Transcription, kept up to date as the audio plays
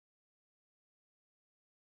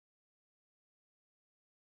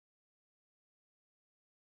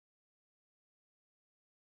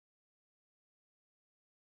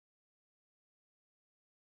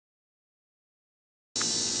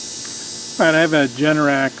Alright, I have a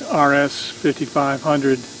Generac RS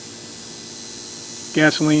 5500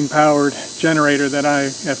 gasoline powered generator that I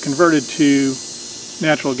have converted to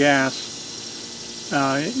natural gas.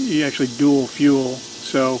 You actually dual fuel,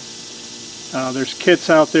 so there's kits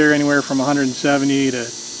out there anywhere from $170 to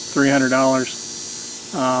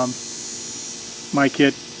 $300. My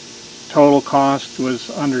kit total cost was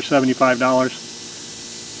under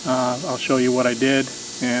 $75. I'll show you what I did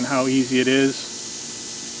and how easy it is,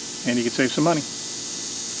 and you can save some money.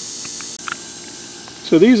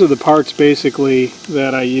 So these are the parts basically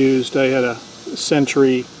that I used. I had a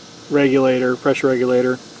Sentry regulator, pressure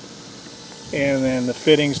regulator, and then the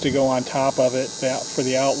fittings to go on top of it for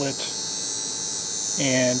the outlet.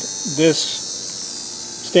 And this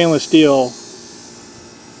stainless steel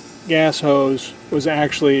gas hose was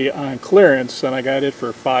actually on clearance, and I got it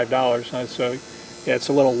for $5. So yeah, it's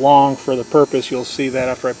a little long for the purpose. You'll see that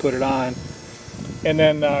after I put it on. And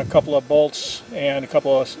then a couple of bolts and a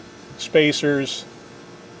couple of spacers,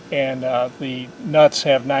 and the nuts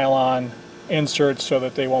have nylon inserts so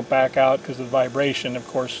that they won't back out because of the vibration, of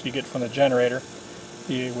course, you get from the generator.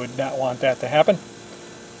 You would not want that to happen.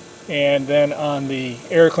 And then on the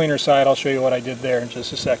air cleaner side, I'll show you what I did there in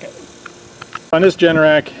just a second. On this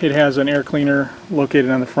Generac, it has an air cleaner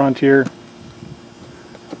located on the front here.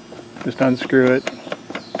 Just unscrew it.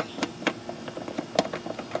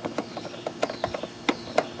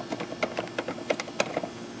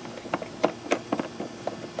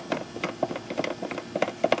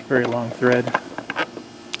 Very long thread.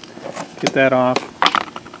 Get that off,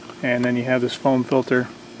 and then you have this foam filter,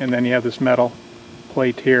 and then you have this metal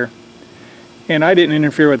plate here. And I didn't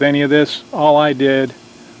interfere with any of this. All I did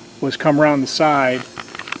was come around the side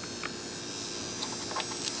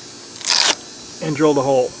and drilled a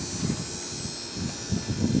hole.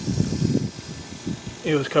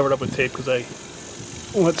 It was covered up with tape because I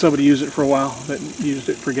let somebody use it for a while that used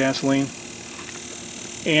it for gasoline.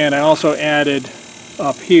 And I also added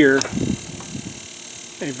up here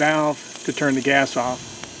a valve to turn the gas off,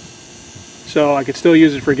 so I could still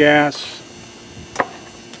use it for gas,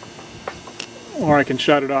 or I can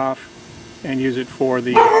shut it off and use it for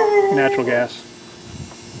the natural gas.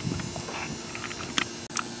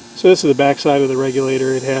 So this is the back side of the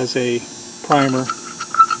regulator. It has a primer.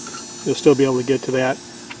 You'll still be able to get to that.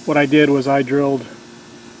 What I did was I drilled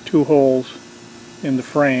 2 holes in the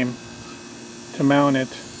frame to mount it,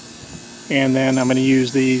 and then I'm going to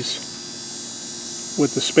use these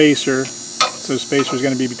with the spacer. So the spacer is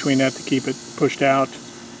going to be between that to keep it pushed out.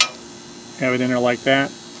 Have it in there like that.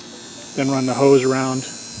 Then run the hose around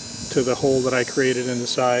to the hole that I created in the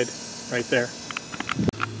side right there.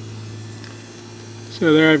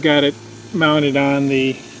 So there I've got it mounted on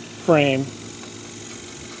the frame,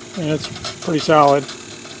 and it's pretty solid.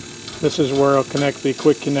 This is where I'll connect the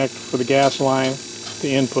quick connect for the gas line,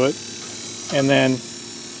 the input, and then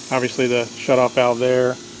obviously the shut-off valve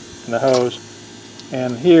there and the hose.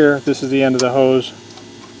 And here, this is the end of the hose.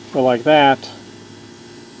 Go like that.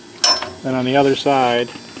 Then on the other side,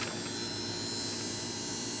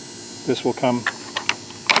 this will come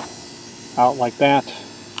out like that.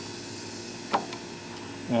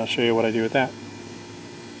 And I'll show you what I do with that.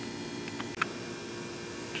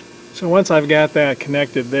 So once I've got that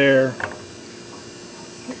connected there,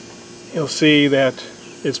 you'll see that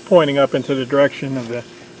it's pointing up into the direction of the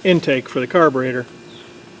intake for the carburetor,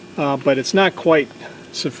 but it's not quite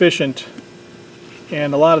sufficient,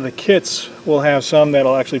 and a lot of the kits will have some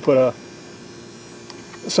that'll actually put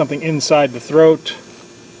something inside the throat,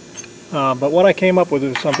 but what I came up with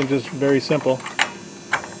is something just very simple,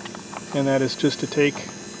 and that is just to take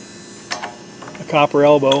a copper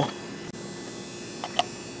elbow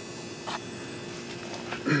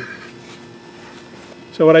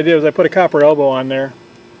so what I did was I put a copper elbow on there,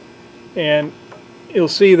 and you'll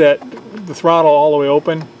see that the throttle all the way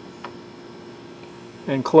open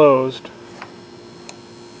and closed.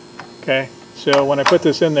 Okay, so when I put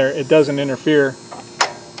this in there, it doesn't interfere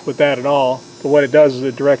with that at all, but what it does is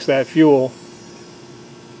it directs that fuel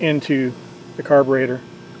into the carburetor.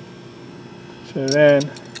 So then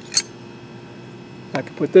I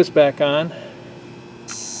can put this back on.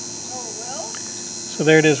 So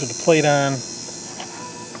there it is with the plate on.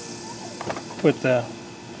 Put the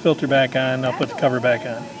filter back on, I'll put the cover back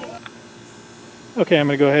on. Okay, I'm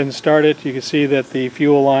going to go ahead and start it. You can see that the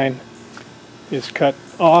fuel line is cut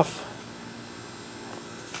off,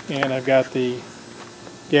 and I've got the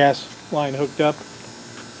gas line hooked up.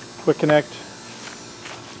 Quick connect.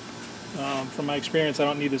 From my experience, I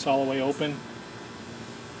don't need this all the way open.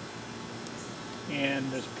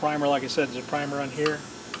 And there's a primer, like I said, there's a primer on here.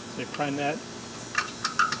 So you prime that.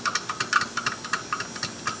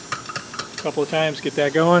 a couple of times, get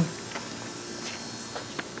that going.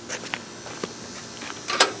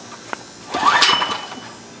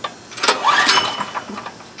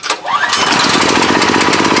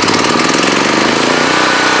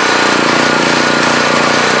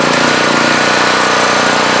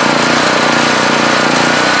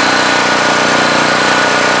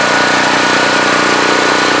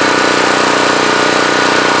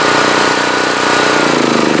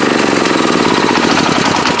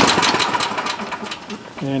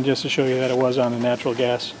 And just to show you that it was on the natural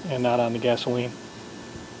gas and not on the gasoline.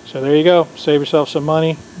 So there you go, save yourself some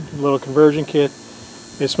money. A little conversion kit.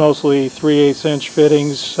 It's mostly 3/8 inch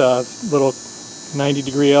fittings, little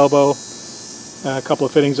 90-degree elbow, a couple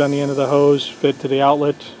of fittings on the end of the hose, fit to the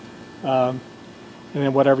outlet, and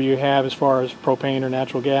then whatever you have as far as propane or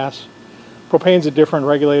natural gas. Propane's a different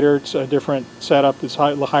regulator, it's a different setup, it's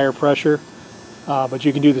higher pressure, but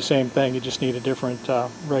you can do the same thing, you just need a different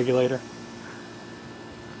regulator.